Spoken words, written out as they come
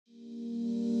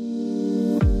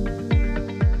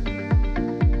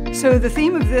So the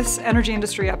theme of this energy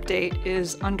industry update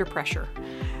is under pressure.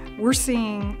 We're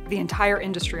seeing the entire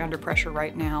industry under pressure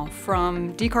right now,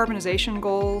 from decarbonization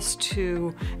goals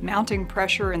to mounting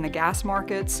pressure in the gas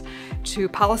markets to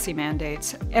policy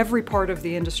mandates. Every part of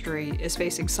the industry is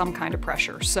facing some kind of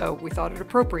pressure, so we thought it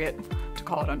appropriate to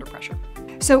call it under pressure.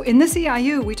 So in this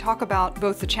EIU, we talk about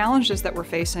both the challenges that we're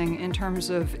facing in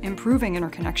terms of improving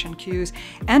interconnection queues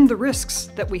and the risks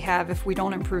that we have if we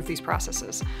don't improve these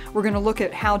processes. We're going to look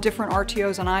at how different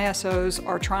RTOs and ISOs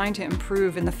are trying to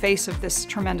improve in the face of this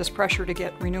tremendous pressure to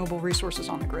get renewable resources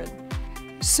on the grid.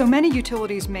 So many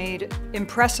utilities made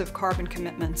impressive carbon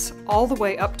commitments all the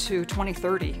way up to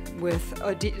 2030 with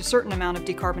a certain amount of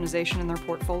decarbonization in their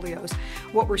portfolios.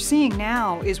 What we're seeing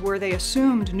now is where they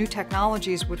assumed new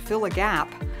technologies would fill a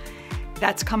gap.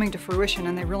 That's coming to fruition,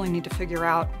 and they really need to figure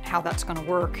out how that's going to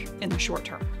work in the short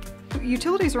term.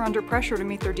 Utilities are under pressure to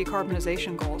meet their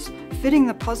decarbonization goals. Fitting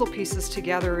the puzzle pieces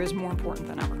together is more important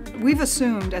than ever. We've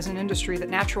assumed as an industry that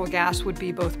natural gas would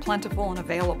be both plentiful and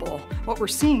available. What we're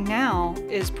seeing now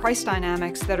is price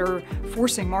dynamics that are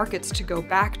forcing markets to go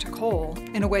back to coal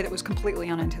in a way that was completely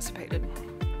unanticipated.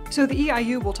 So the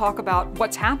EIU will talk about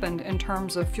what's happened in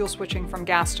terms of fuel switching from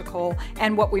gas to coal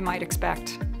and what we might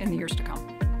expect in the years to come.